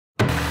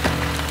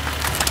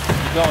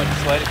keep going.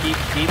 Just let it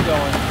keep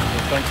going.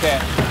 Just don't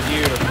catch.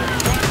 Beautiful.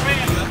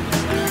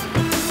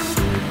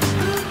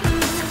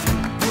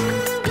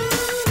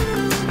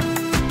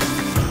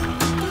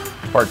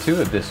 Part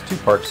 2 of this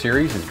 2-part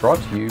series is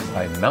brought to you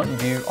by Mountain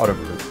View Auto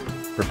Group.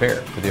 Prepare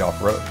for the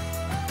off-road.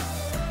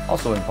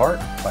 Also in part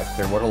by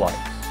Clearwater Lights.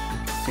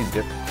 See the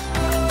difference.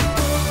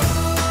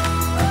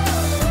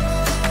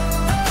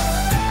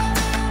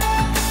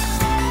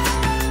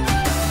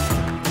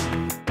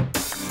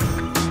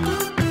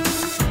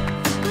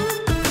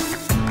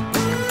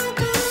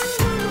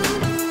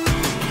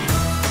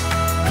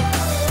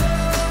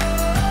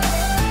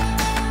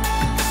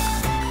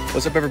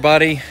 What's up,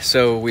 everybody?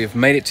 So we've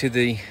made it to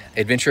the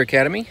Adventure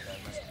Academy,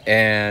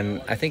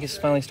 and I think it's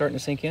finally starting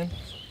to sink in.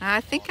 I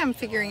think I'm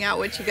figuring out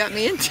what you got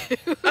me into.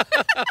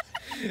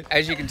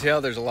 As you can tell,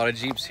 there's a lot of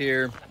Jeeps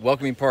here.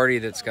 Welcoming party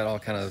that's got all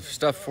kind of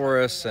stuff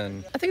for us,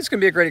 and I think it's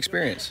gonna be a great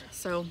experience.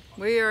 So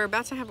we are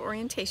about to have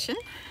orientation,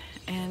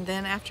 and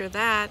then after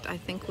that, I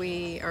think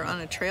we are on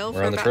a trail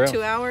for about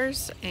 2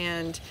 hours,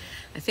 and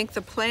I think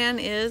the plan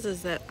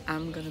is that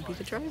I'm gonna be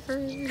the driver.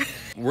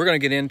 We're gonna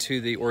get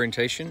into the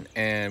orientation,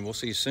 and we'll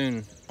see you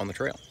soon on the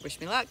trail. Wish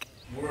me luck.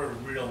 We're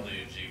real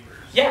new Jeepers.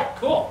 Yeah,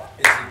 cool.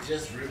 Is it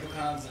just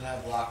Rubicons that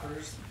have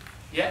lockers?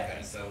 Yeah.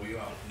 Okay, so we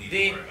won't need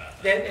to worry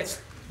about that.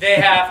 They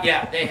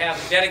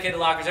have dedicated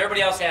lockers.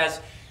 Everybody else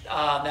has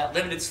that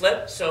limited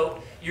slip.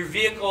 So your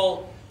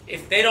vehicle,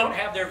 if they don't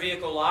have their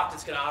vehicle locked,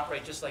 it's going to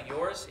operate just like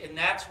yours. And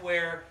that's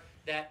where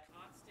that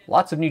constant...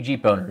 Lots of new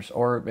Jeep owners,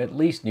 or at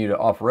least new to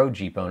off-road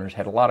Jeep owners,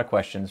 had a lot of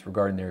questions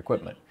regarding their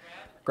equipment.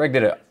 Greg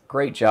did a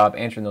great job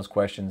answering those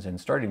questions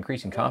and started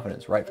increasing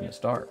confidence right from the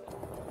start.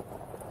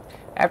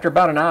 After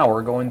about an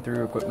hour going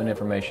through equipment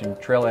information,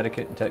 trail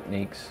etiquette, and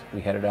techniques,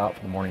 we headed out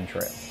for the morning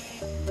trail.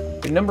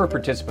 The number of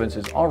participants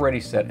is already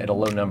set at a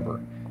low number,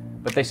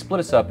 but they split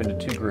us up into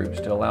 2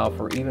 groups to allow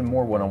for even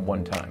more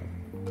one-on-one time.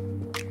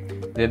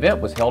 The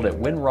event was held at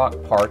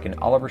Windrock Park in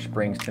Oliver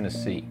Springs,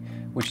 Tennessee,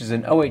 which is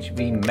an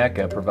OHV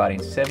mecca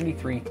providing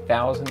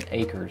 73,000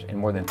 acres and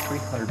more than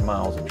 300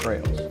 miles of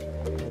trails.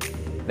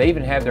 They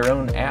even have their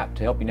own app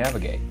to help you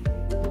navigate.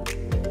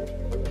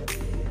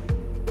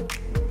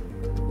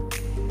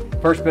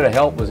 First bit of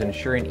help was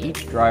ensuring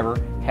each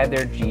driver had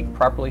their Jeep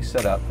properly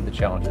set up for the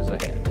challenges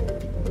ahead.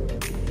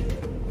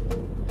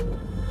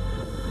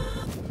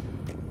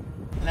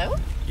 Hello?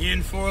 You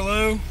in 4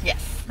 low?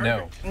 Yes.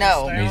 No.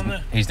 No.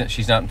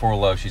 She's not in 4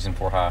 low, she's in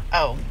 4 high.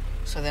 Oh,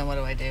 so then what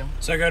do I do?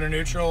 So go to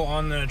neutral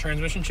on the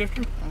transmission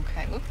shifter.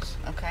 Okay, oops,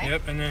 okay.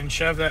 Yep, and then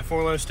shove that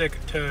 4 low stick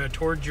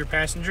towards your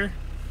passenger,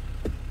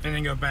 and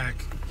then go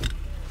back.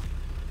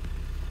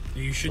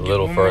 You should A get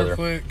little one further.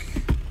 more click.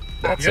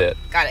 That's Yep. it.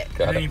 Got it.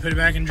 Got And then it. you put it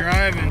back in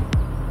drive and...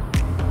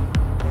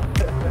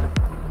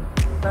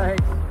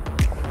 Thanks.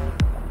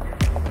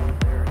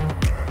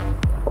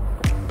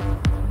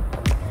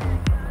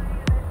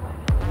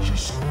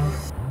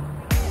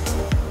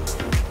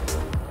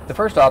 The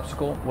first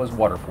obstacle was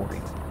water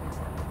fording.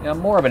 Now,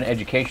 more of an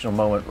educational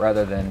moment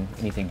rather than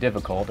anything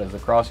difficult, as the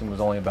crossing was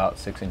only about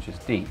 6 inches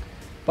deep,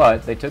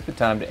 but they took the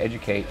time to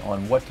educate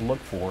on what to look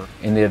for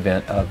in the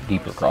event of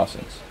deeper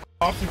crossings.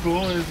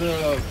 Obstacle is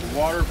a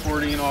water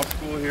fording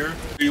obstacle here.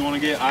 You want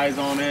to get eyes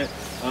on it,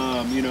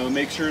 you know,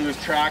 make sure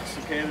there's tracks,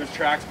 okay, there's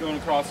tracks going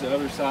across the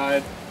other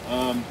side.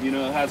 You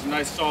know, it has a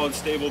nice solid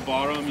stable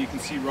bottom. You can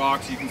see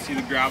rocks, you can see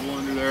the gravel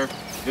under there.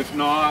 If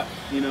not,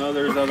 you know,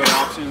 there's other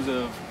options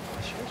of,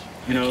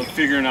 you know,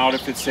 figuring out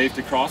if it's safe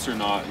to cross or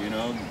not. You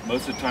know,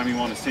 most of the time you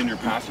want to send your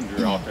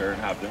passenger out there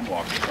and have them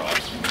walk across.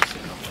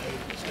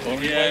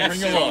 Yeah,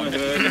 bring it on the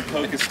hood and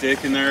poke a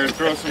stick in there,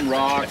 throw some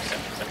rocks.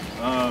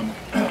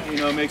 You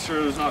know, make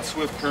sure there's not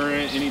swift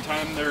current.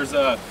 Anytime there's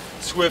a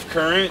swift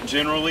current,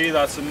 generally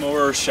that's the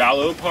more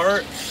shallow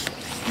part.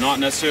 Not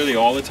necessarily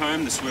all the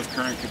time. The swift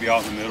current could be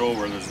out in the middle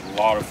where there's a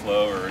lot of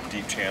flow or a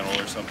deep channel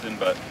or something.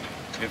 But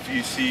if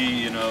you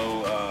see, you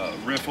know,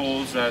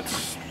 riffles,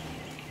 that's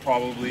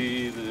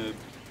probably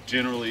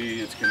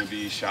generally it's going to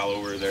be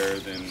shallower there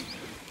than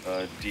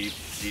a deep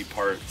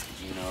part,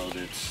 you know,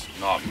 that's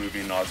not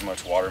moving, not as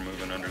much water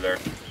moving under there.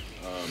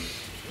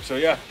 So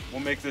yeah,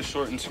 we'll make this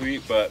short and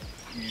sweet, but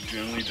you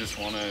generally just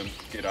want to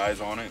get eyes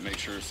on it, make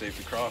sure it's safe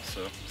to cross.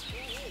 So,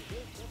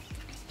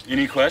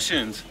 any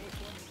questions?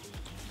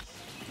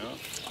 No?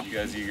 You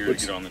guys eager to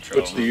get on the trail?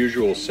 What's the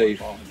usual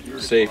safe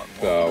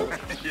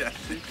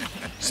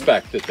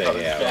spec that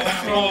they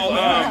have? Well,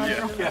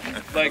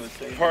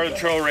 like part of the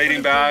trail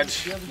rating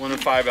badge, one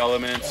of 5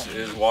 elements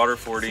is water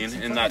fording,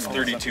 and that's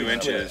 32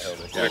 inches,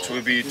 which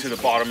would be to the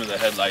bottom of the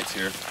headlights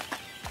here.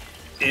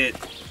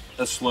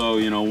 A slow,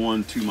 you know,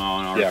 1-2 mile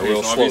an hour pace.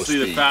 Real slow Obviously,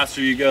 the speed.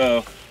 faster you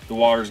go, the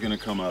water's going to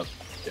come up.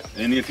 Yeah.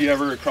 And if you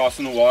ever cross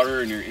in the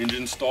water and your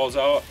engine stalls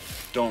out,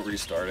 don't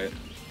restart it.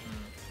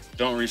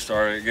 Don't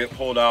restart it. Get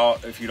pulled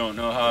out. If you don't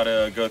know how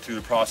to go through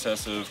the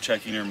process of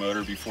checking your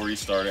motor before you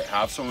start it,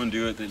 have someone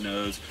do it that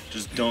knows.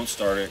 Just don't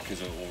start it because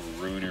it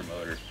will ruin your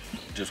motor.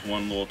 Just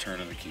one little turn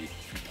of the key.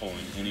 If you're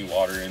pulling any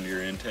water into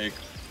your intake,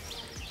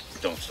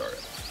 don't start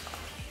it.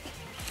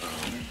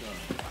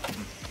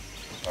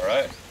 All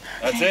right,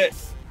 that's it.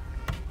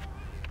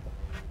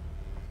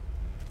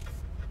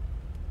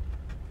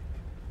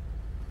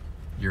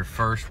 your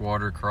first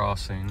water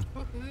crossing.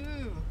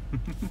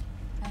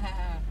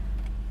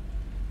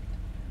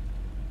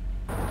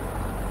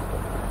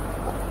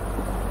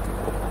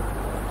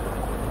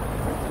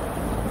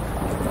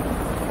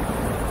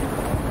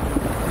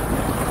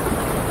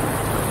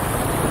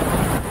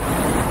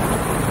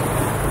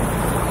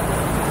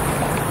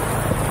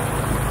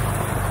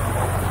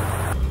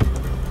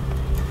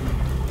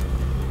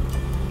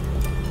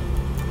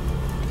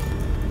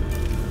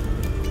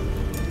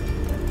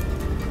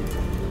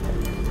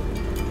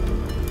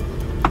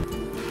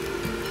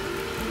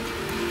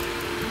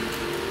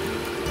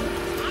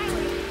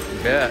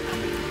 Bet.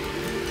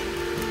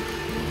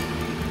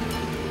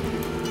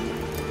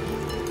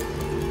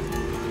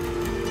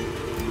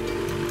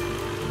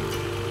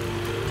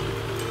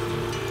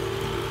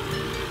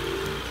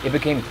 It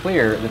became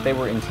clear that they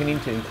were intending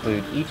to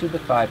include each of the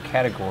 5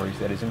 categories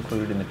that is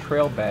included in the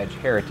Trail Badge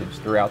heritage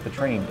throughout the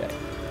training day.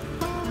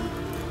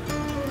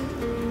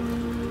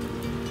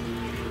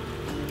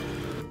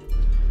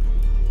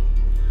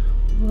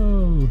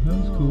 Whoa, that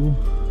was cool.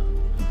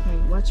 Okay,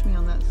 watch me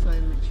on that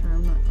side, make sure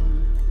I'm not going.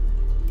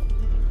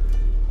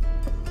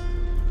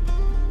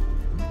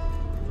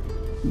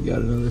 We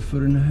got another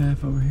 1.5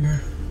 foot over here.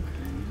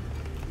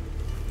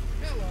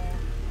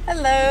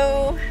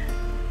 Hello.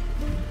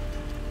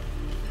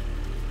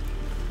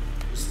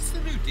 Is this the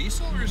new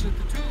diesel or is it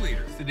the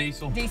 2-liter? It's the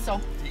diesel.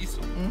 Diesel.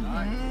 Diesel.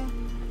 Mm-hmm.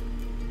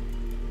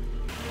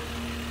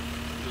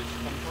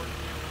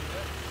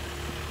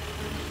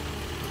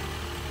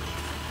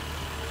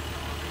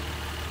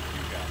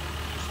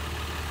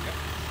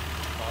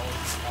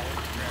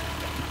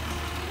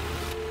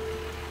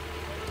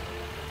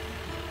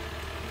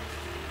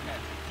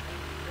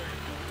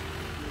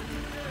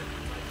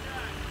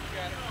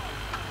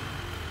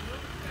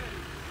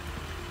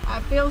 I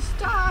feel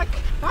stuck.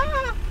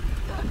 Ah.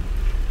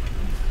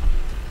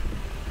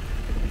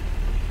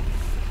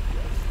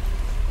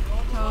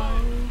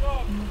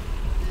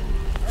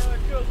 Alright,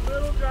 go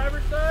middle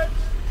driver's side.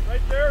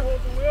 Right there,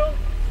 hold the wheel.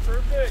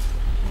 Perfect.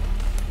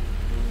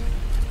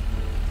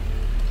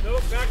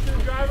 Nope, back to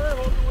the driver,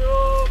 hold the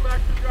wheel, back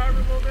to the driver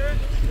a little bit.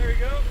 There you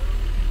go.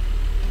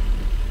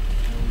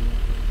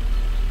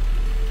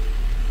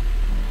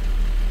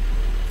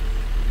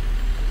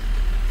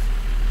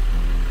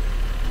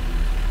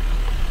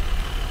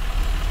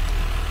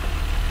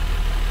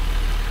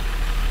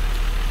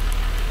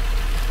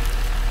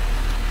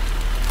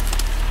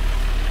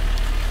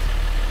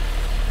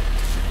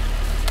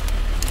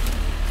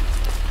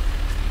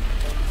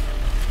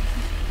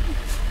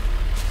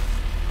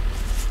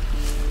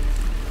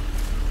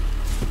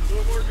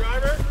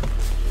 Driver.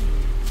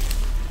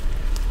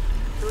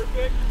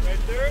 Perfect,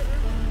 right there.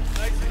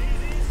 Nice and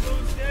easy, slow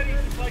and steady,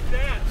 just like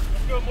that.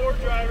 Let's go more,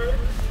 driver.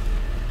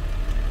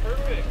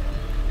 Perfect.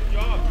 Good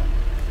job.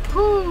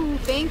 Whew,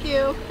 thank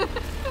you.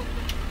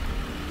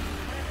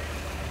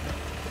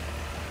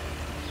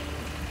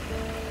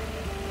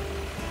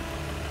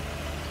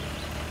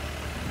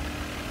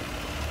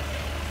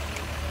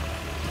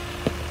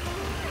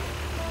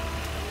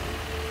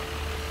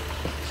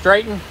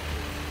 Straighten.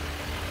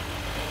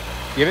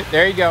 Give it,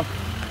 there you go.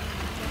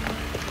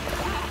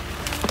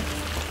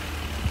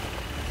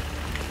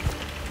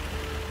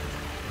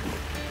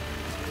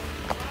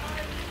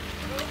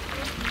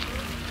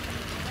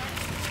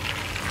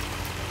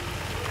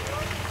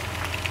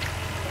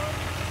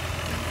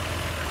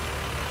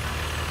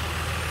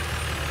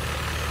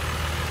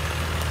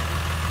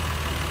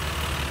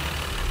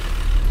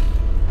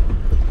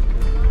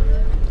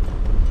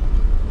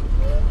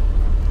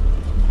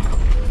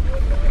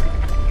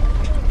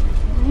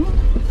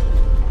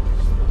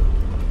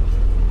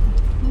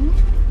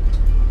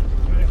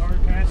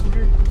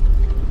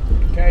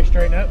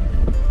 Straighten up.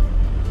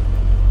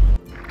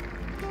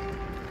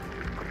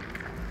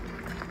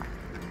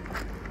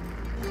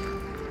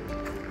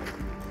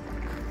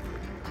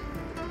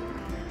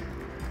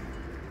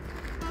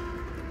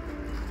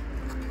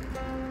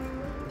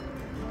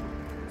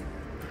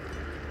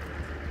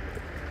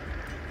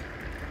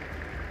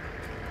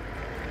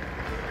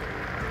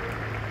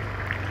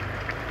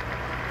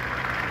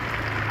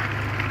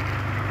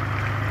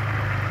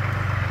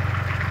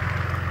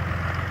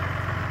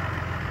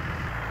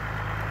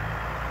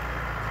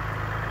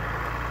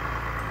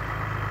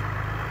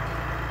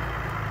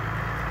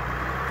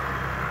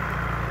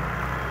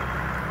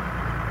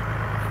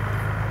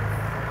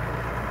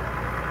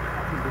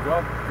 Good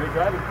job. Great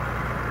driving.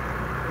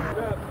 Good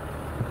job.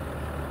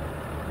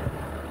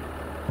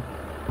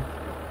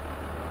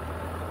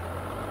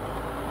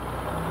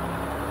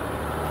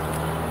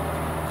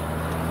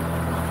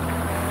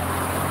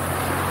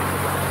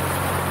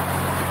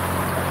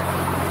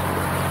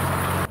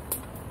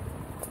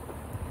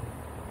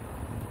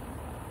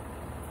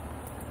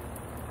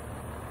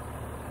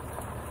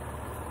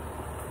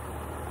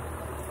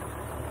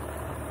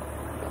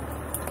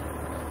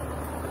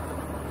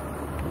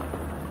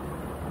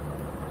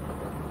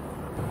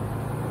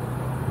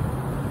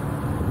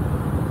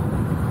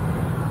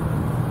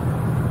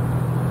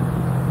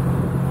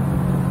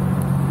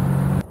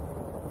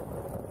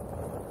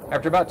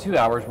 After about 2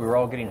 hours, we were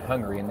all getting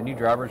hungry and the new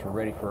drivers were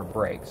ready for a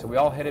break, so we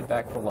all headed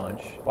back for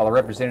lunch while a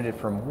representative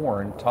from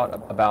Warren taught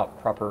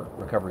about proper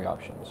recovery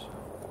options.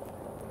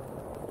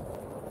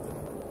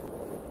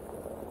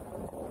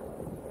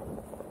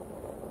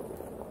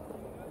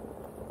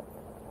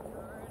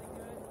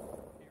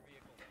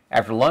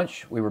 After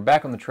lunch, we were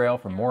back on the trail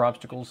for more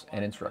obstacles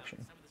and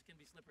instruction.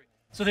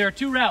 So there are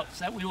 2 routes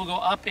that we will go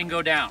up and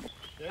go down.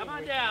 Come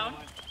on down.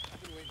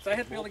 So I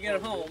have to be able to get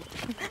it home.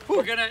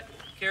 We're gonna,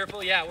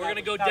 careful, yeah, we're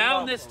gonna go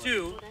down this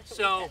too.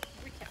 So,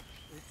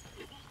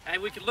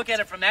 and we can look at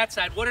it from that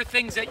side. What are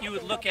things that you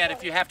would look at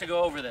if you have to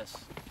go over this?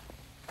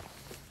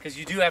 Because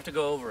you do have to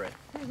go over it.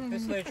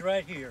 This ledge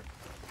right here.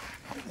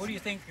 What do you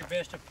think your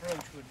best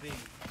approach would be?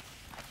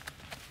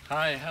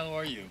 Hi, how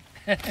are you?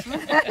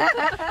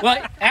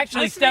 Well,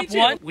 actually, Nice to step meet you.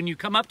 one, when you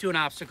come up to an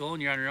obstacle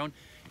and you're on your own,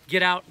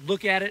 get out,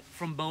 look at it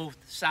from both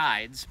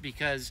sides,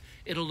 because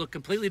it'll look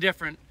completely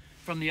different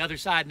from the other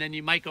side, and then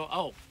you might go,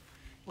 oh,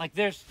 like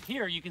there's,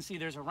 here you can see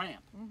there's a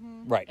ramp.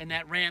 Right. And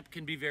that ramp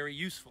can be very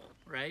useful,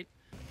 right?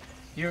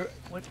 You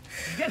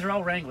guys are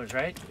all Wranglers,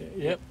 right?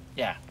 Yep.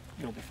 Yeah,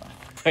 you'll be fine.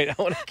 Wait, I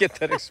want to get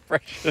that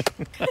expression.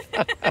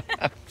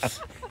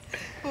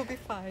 We'll be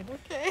fine,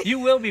 okay? You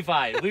will be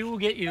fine. We will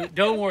get you.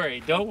 Don't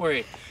worry. Don't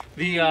worry.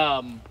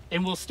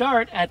 And we'll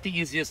start at the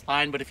easiest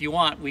line, but if you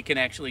want, we can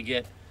actually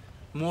get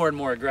more and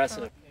more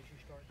aggressive.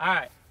 All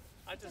right.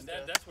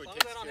 That's where it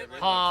takes steer.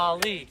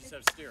 Holly.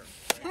 Steer.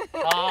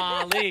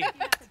 Holly.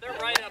 They're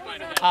right up my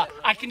head.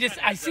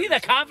 I see the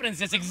confidence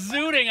that's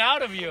exuding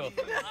out of you.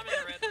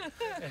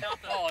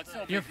 Oh, it's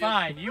so You're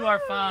fine. You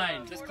are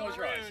fine. Just close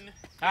your eyes.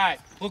 All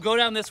right. We'll go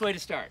down this way to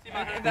start.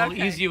 We'll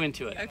ease you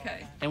into it.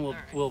 Okay. And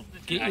we'll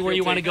get you where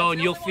you want to go, and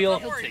you'll feel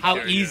how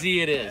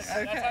easy it is.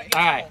 Okay.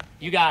 All right.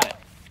 You got it.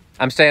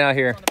 I'm staying out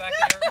here.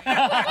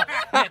 Yeah,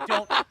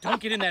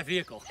 don't get in that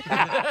vehicle.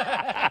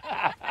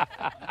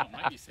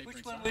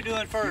 Which one are we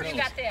doing first?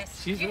 You got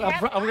this.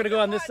 I'm gonna go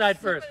on this side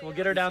first. We'll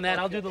get her down that.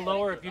 I'll do the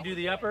lower if you do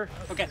the upper.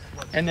 Okay.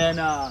 And then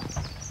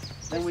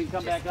we can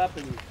come back up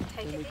and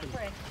Take a deep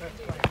breath.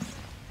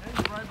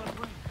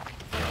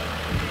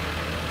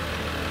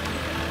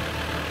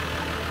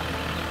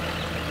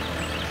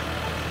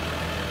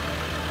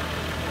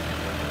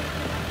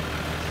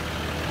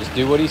 Just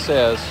do what he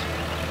says.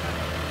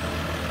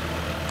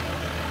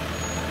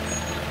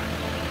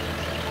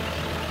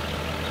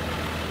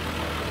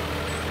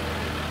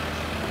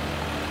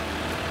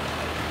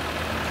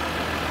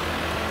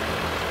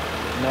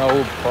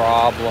 No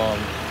problem.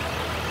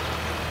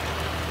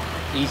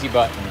 Easy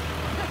button.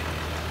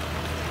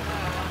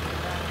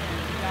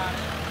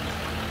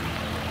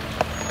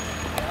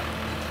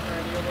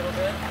 turn you a little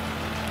bit.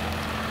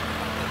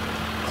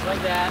 Just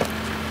like that.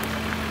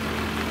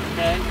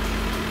 Okay.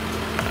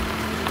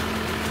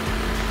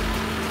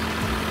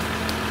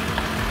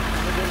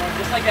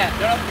 Just like that.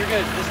 No, you're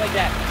good. Just like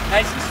that.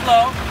 Nice and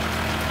slow.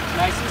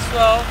 Nice and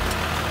slow.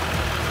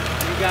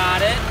 You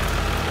got it.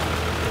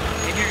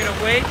 And you're going to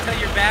wait until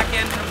your back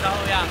end comes all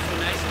the way out. So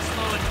nice and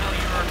slow until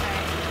you're...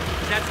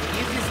 That's the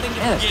easiest thing to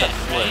forget,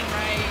 right?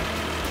 Right.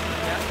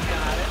 Yeah, you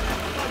got it.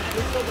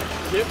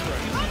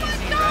 Different. Oh my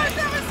gosh,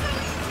 that was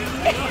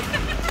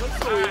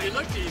so easy. It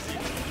looked easy.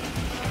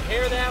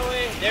 Hair that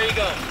way. There you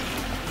go.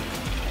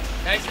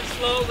 Nice and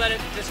slow. Let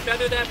it just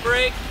feather that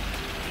brake.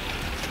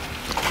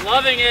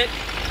 Loving it.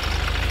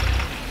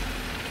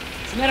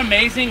 Isn't that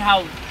amazing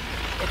how...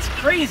 It's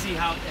crazy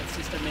how... It's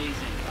just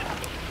amazing.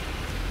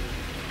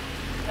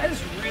 That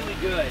is really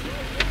good.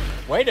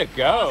 Way to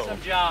go.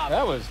 Awesome job.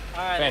 That was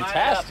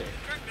fantastic.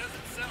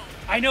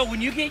 I know,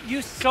 when you get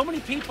used, so many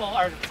people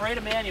are afraid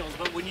of manuals,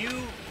 but when you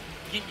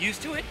get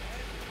used to it,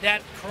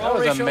 that crawl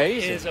was ratio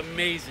amazing. is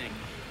amazing.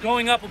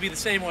 Going up will be the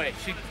same way.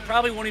 She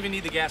probably won't even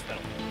need the gas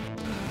pedal.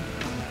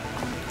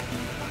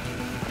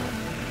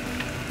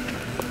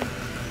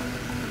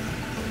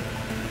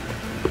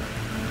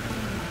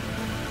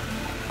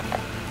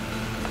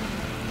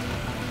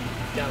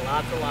 Got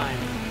lots of lines.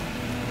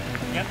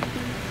 Yep.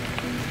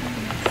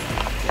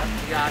 Yep,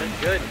 you got it.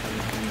 Good.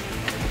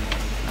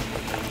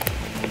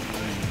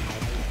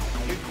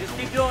 Just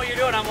keep doing what you're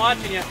doing. I'm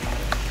watching you.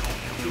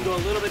 You can go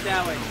a little bit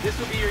that way. This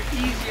will be your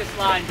easiest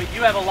line, but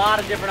you have a lot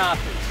of different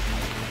options.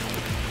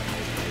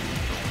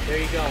 There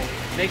you go.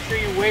 Make sure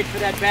you wait for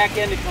that back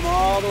end to come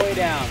all the way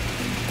down.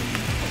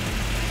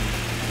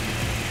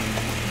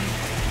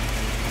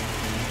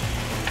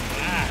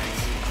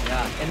 Nice.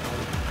 Yeah. And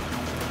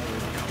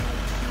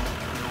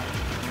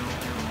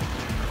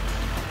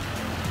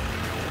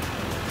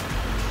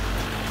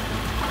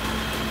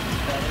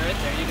feather it.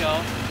 There you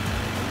go.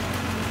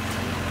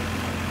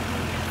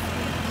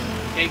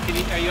 Okay,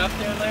 are you up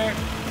there, Larry?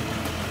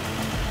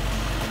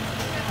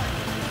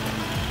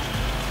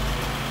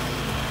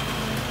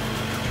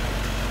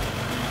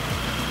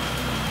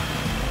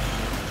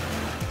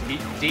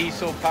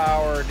 Diesel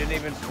power, didn't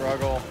even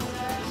struggle.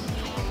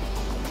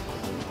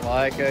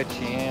 Like a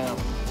champ.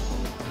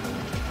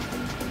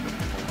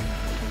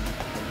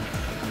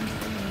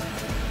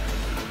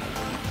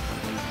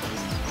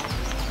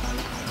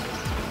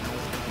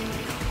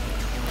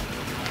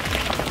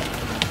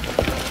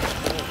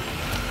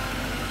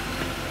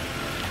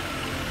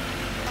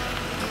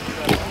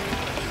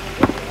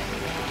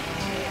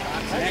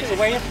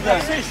 way it's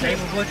done. Stay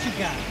with what you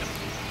got.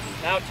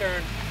 Now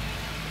turn.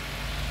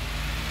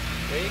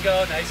 There you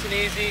go, nice and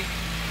easy.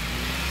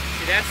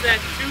 See, that's that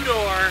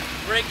two-door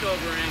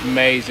breakover angle.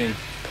 Amazing.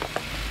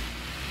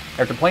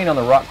 After playing on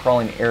the rock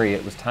crawling area,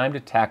 it was time to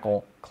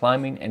tackle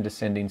climbing and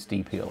descending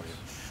steep hills.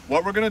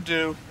 What we're going to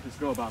do is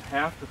go about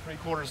half to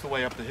 3/4 the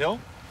way up the hill,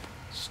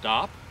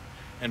 stop,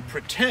 and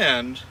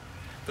pretend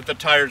that the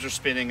tires are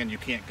spinning and you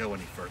can't go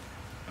any further,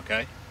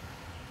 okay?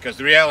 Because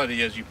the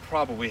reality is you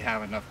probably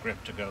have enough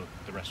grip to go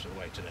the rest of the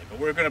way today. But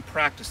we're going to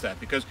practice that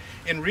because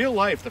in real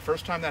life, the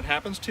first time that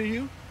happens to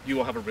you, you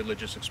will have a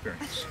religious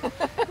experience.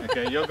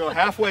 Okay, you'll go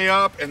halfway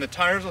up and the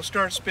tires will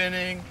start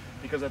spinning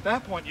because at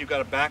that point you've got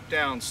to back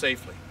down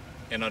safely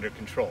and under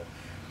control.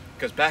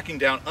 Because backing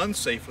down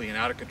unsafely and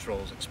out of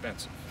control is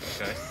expensive,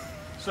 okay?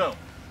 So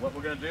what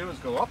we're going to do is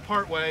go up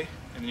part way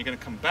and then you're going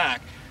to come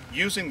back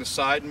using the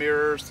side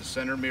mirrors, the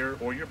center mirror,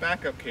 or your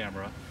backup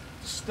camera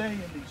to stay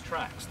in these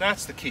tracks.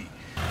 That's the key.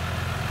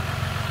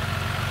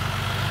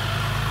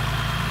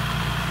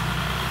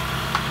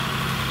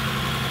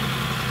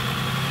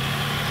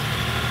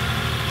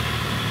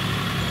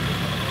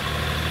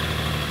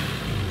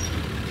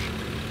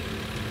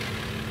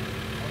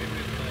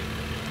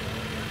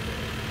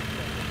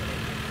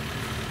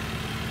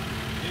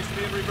 Needs to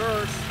be in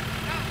reverse.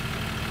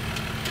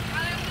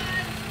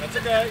 That's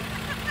okay.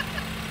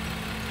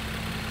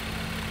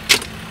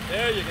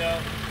 There you go.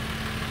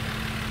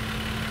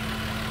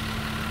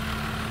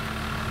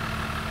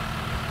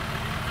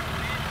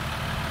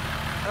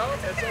 No,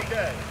 it's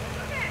okay.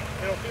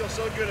 It'll feel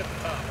so good at the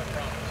top, I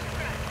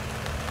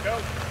promise. Go.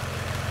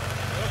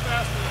 Go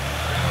faster.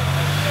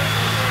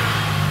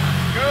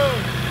 Go.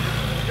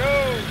 Go.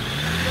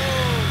 Go.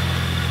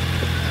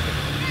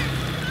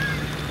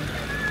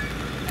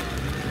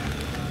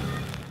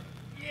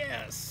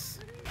 Yes.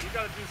 You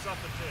got to do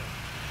something too.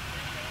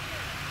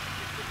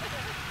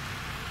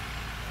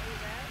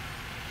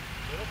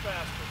 A little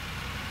faster.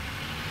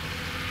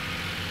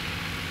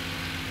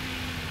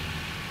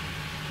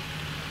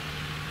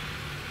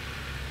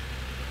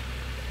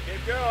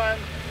 Keep going.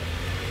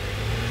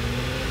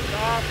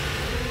 Stop.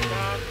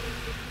 Stop.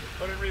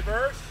 Put it in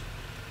reverse.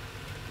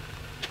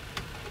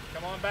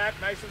 Come on back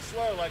nice and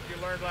slow like you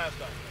learned last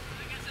time.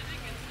 I guess I did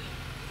get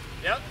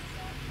slow. Yep.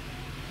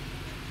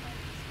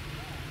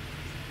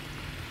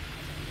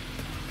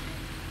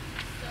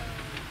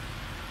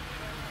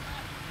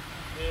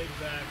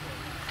 Exactly.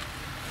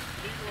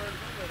 Keep words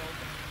a little.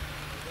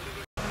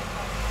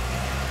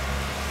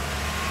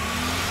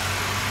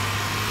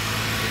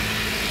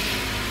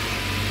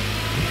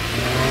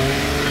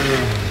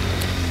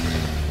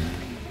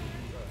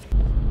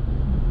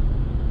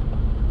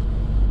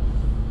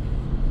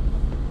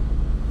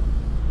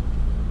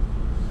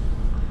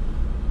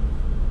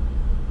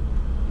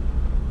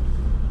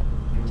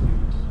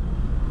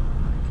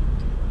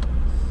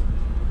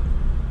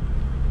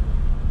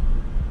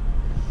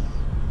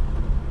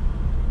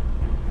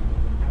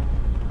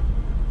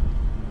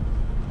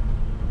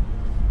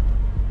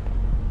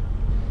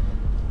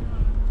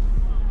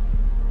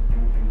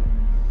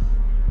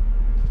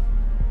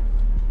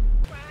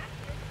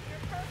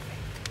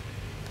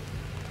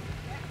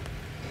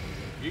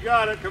 You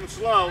got it, come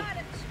slow.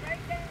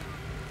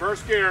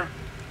 First gear.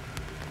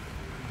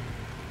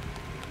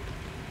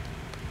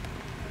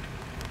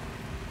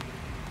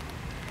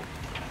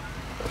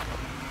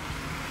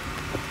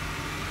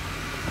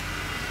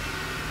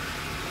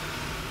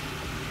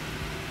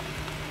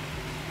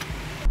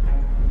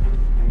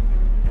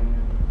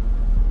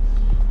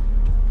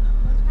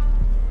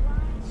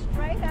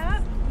 Straight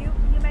up. You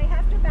may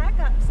have to back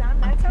up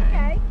some, that's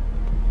okay.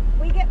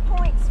 We get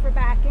points for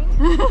backing.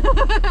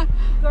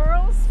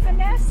 Girls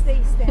finesse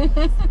these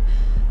things.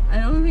 I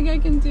don't think I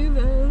can do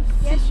this.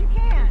 Yes, you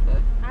can.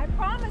 I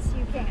promise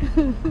you can.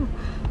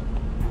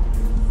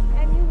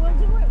 And you will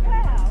do it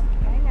well.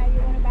 Okay, now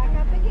you want to back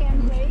up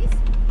again, please.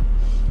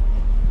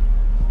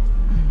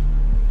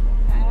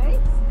 Okay.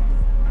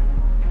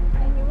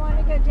 And you want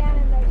to go down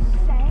in those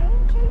same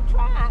two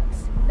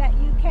tracks that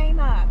you came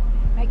up.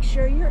 Make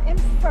sure you're in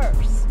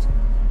first.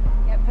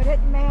 Yeah, put it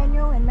in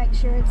manual and make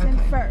sure it's in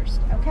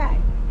first. Okay.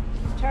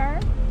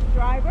 Turn,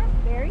 driver,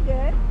 very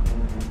good.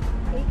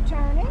 Keep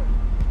turning.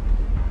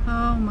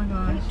 Oh my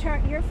gosh. Keep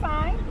turn. You're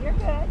fine. You're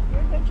good.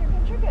 You're good. You're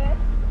good. You're good.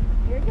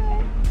 You're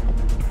good.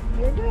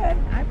 You're good.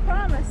 I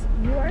promise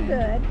you are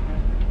good.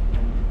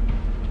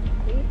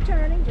 Keep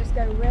turning. Just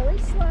go really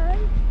slow.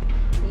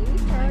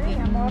 Keep turning.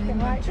 I'm walking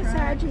right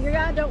beside you. You're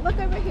out. Don't look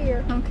over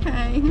here.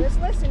 Okay. Just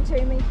listen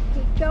to me.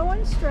 Keep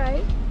going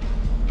straight.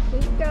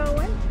 Keep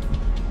going.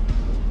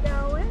 Keep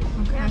going.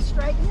 Okay. Now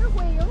straighten your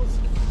wheels.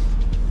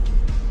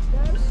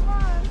 Go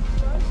slow.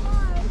 Go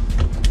slow.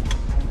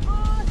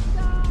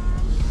 Awesome.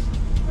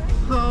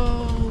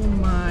 Oh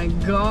my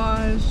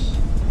gosh.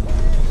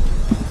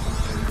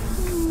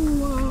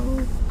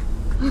 Whoa.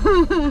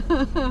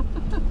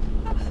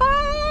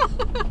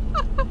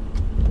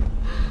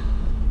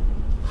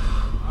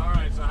 All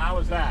right, so how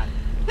was that?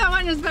 That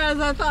wasn't as bad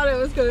as I thought it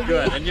was going to be.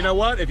 Good. And you know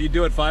what? If you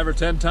do it 5 or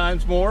 10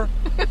 times more,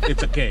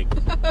 it's a cake.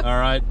 All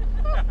right?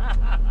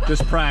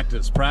 Just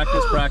practice,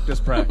 practice, practice,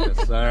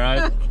 practice. All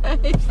right?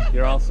 Okay.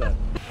 You're all set.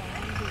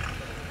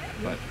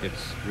 But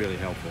it's really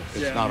helpful.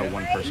 It's not a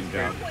one-person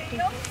job. I can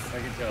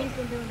tell. He's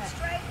been doing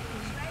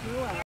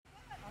that.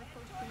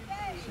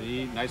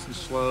 See, nice and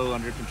slow,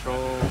 under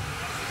control.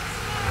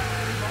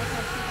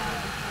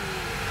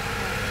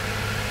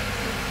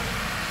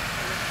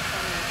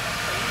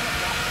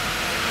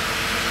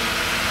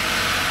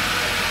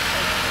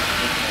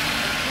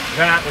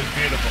 That was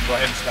beautiful. Go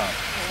ahead and stop.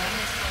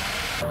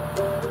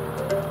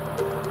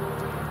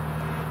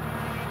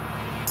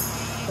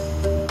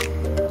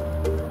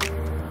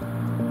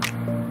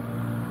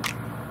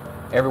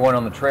 Everyone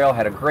on the trail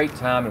had a great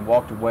time and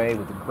walked away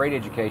with a great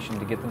education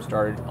to get them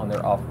started on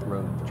their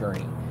off-road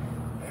journey.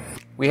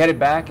 We headed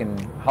back, and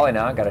Holly and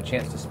I got a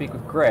chance to speak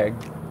with Greg,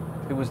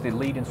 who was the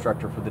lead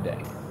instructor for the day.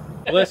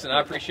 Listen,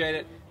 I appreciate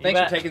it. Thanks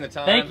for taking the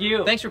time. Thank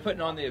you. Thanks for putting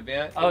on the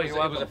event. Oh, it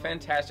was a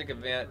fantastic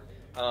event.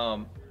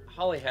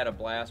 Holly had a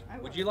blast.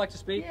 Would you like to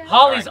speak? Yeah.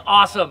 Holly's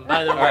awesome,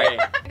 by the way.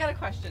 I got a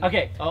question.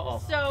 Okay.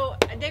 So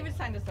David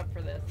signed us up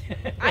for this.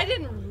 I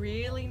didn't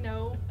really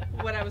know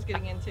what I was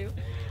getting into.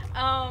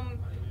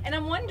 And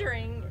I'm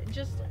wondering,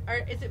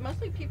 is it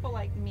mostly people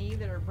like me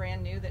that are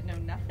brand new that know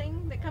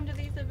nothing that come to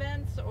these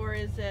events, or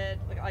is it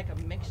like a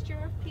mixture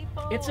of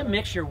people? It's a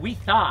mixture. We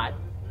thought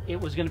it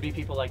was going to be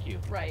people like you.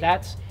 Right.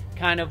 That's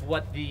kind of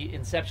what the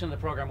inception of the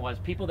program was.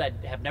 People that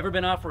have never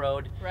been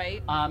off-road.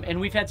 Right.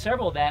 And we've had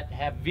several that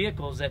have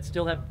vehicles that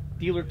still have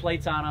dealer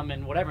plates on them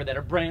and whatever that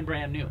are brand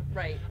new.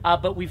 Right.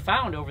 But we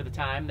found over the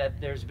time that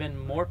there's been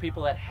more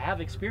people that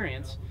have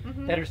experience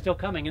that are still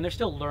coming, and they're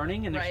still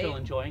learning and they're still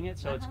enjoying it,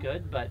 so it's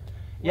good. But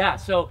yeah,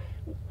 so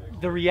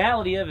the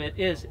reality of it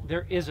is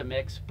there is a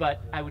mix,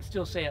 but I would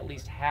still say at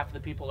least half the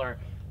people are,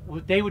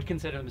 they would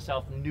consider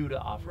themselves new to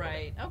off-road.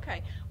 Right.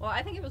 Okay. Well,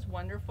 I think it was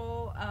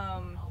wonderful.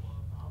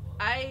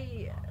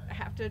 I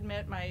have to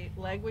admit my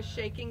leg was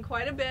shaking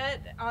quite a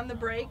bit on the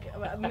brake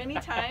many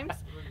times.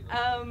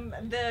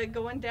 The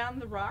going down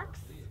the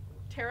rocks,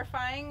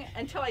 terrifying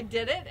until I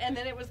did it, and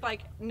then it was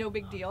like no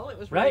big deal. It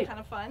was really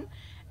kind of fun.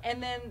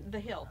 And then the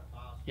hill.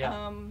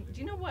 Yeah. Do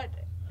you know what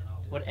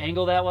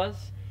angle that was?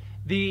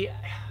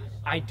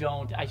 I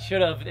don't. I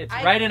should have. It's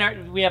right in our.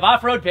 We have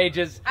off-road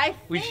pages.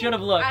 We should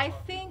have looked. I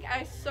think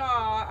I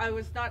saw. I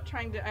was not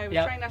trying to. I was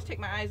trying not to take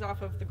my eyes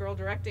off of the girl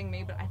directing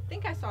me, but I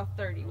think I saw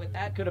 30 with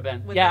that. Could have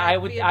been. Yeah, I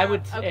would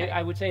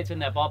say it's in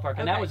that ballpark,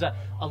 and that was a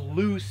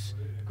loose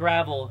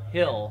gravel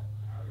hill.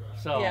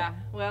 So yeah.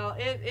 Well,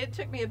 it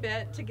took me a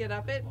bit to get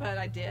up it, but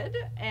I did,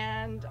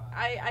 and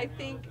I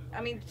think.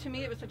 I mean, to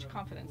me, it was such a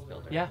confidence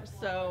builder. Yeah.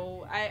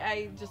 So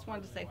I just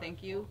wanted to say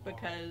thank you,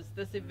 because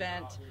this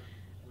event.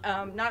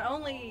 Not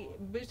only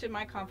boosted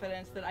my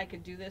confidence that I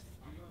could do this.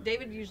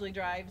 David usually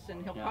drives,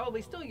 and he'll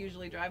probably still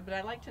usually drive, but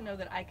I like to know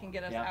that I can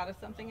get us out of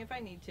something if I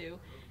need to.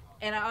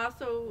 And I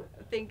also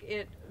think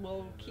it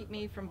will keep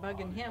me from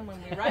bugging him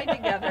when we ride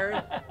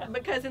together,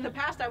 because in the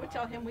past I would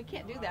tell him we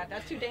can't do that,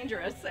 that's too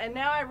dangerous. And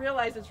now I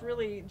realize it's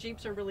really,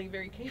 Jeeps are really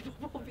very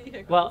capable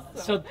vehicles. Well,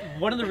 so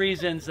one of the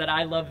reasons that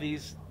I love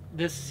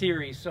this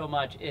series so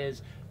much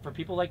is for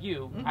people like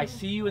you. I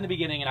see you in the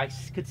beginning, and I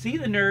could see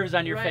the nerves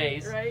on your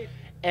face. Right.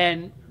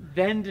 And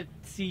then to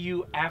see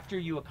you after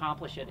you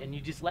accomplish it, and you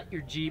just let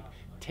your Jeep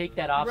take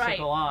that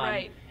obstacle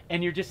on,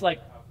 and you're just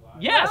like,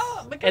 yes!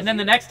 Well, and then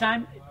the next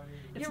time,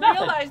 it's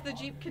nothing. You realize the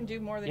Jeep can do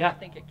more than you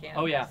think it can.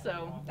 Oh yeah.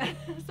 So,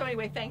 so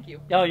anyway, thank you.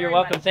 Oh, you're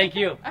welcome. Thank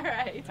you. All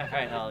right. All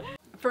right, Holly.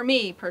 For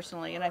me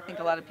personally, and I think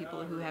a lot of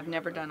people who have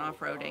never done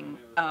off-roading,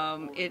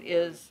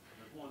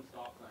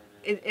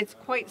 it's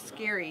quite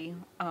scary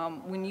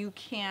when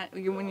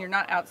you're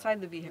not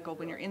outside the vehicle,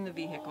 when you're in the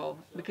vehicle,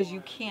 because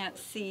you can't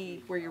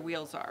see where your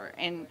wheels are,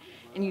 and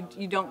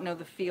you don't know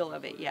the feel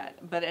of it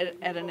yet. But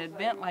at an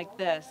event like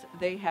this,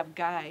 they have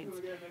guides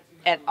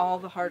at all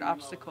the hard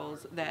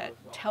obstacles that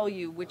tell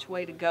you which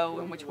way to go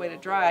and which way to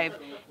drive.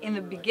 In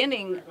the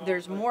beginning,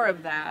 there's more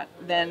of that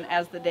than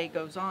as the day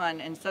goes on,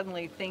 and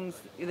suddenly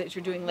things that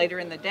you're doing later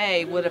in the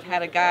day would have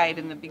had a guide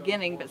in the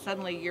beginning, but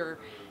suddenly your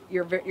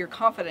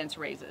confidence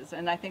raises,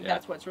 and I think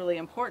that's what's really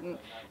important.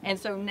 And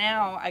so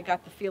now I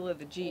got the feel of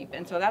the Jeep,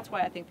 and so that's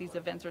why I think these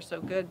events are so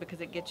good,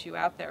 because it gets you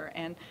out there.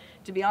 And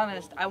to be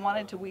honest, I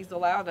wanted to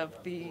weasel out of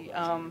the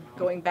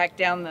going back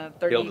down the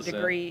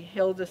 30-degree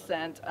hill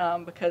descent,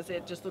 because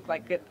it just looked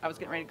like I was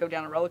getting ready to go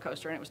down a roller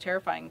coaster, and it was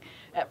terrifying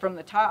from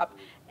the top.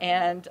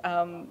 And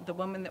the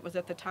woman that was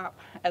at the top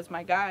as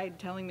my guide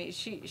telling me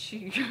she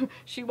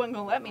wasn't going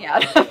to let me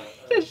out.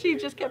 She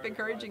just kept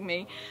encouraging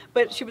me,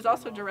 but she was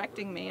also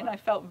directing me, and I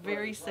felt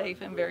very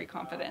safe and very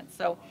confident.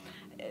 So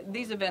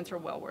these events are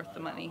well worth the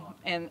money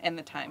and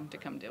the time to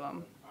come do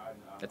them.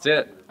 That's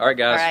it. All right,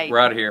 guys. All right. We're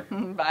out of here.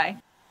 Bye.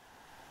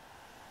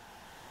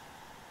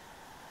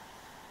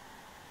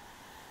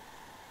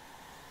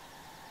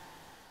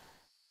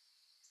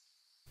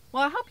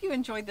 Well, I hope you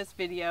enjoyed this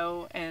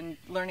video and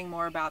learning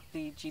more about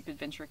the Jeep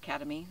Adventure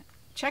Academy.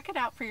 Check it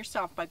out for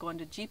yourself by going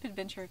to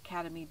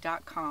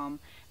jeepadventureacademy.com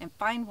and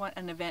find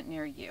an event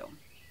near you.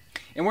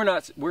 And we're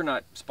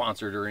not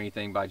sponsored or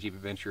anything by Jeep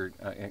Adventure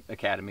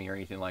Academy or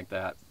anything like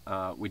that.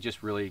 We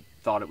just really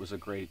thought it was a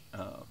great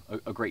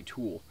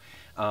tool.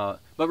 But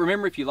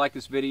remember, if you like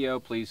this video,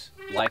 please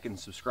like and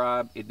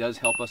subscribe. It does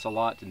help us a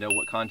lot to know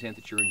what content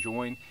that you're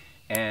enjoying.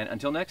 And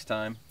until next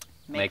time,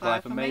 make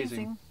life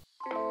amazing.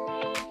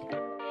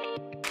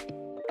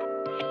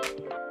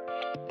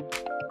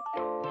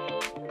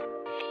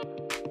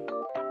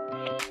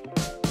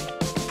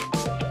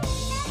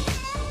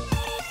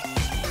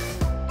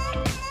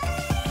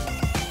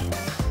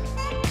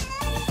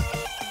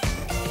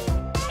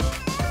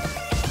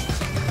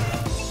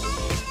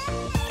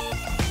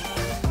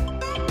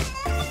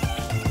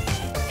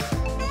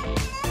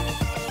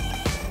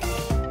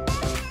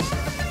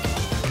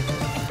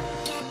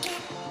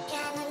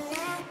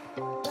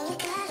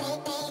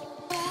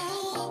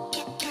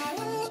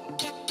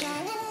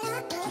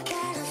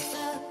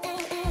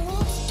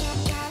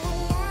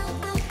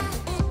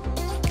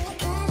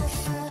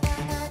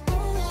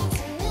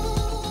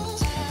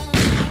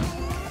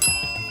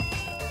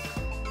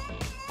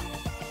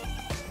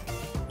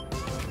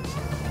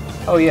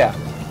 Oh yeah,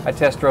 I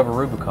test drove a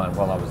Rubicon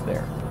while I was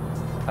there.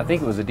 I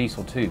think it was a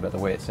diesel too by the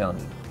way it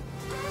sounded.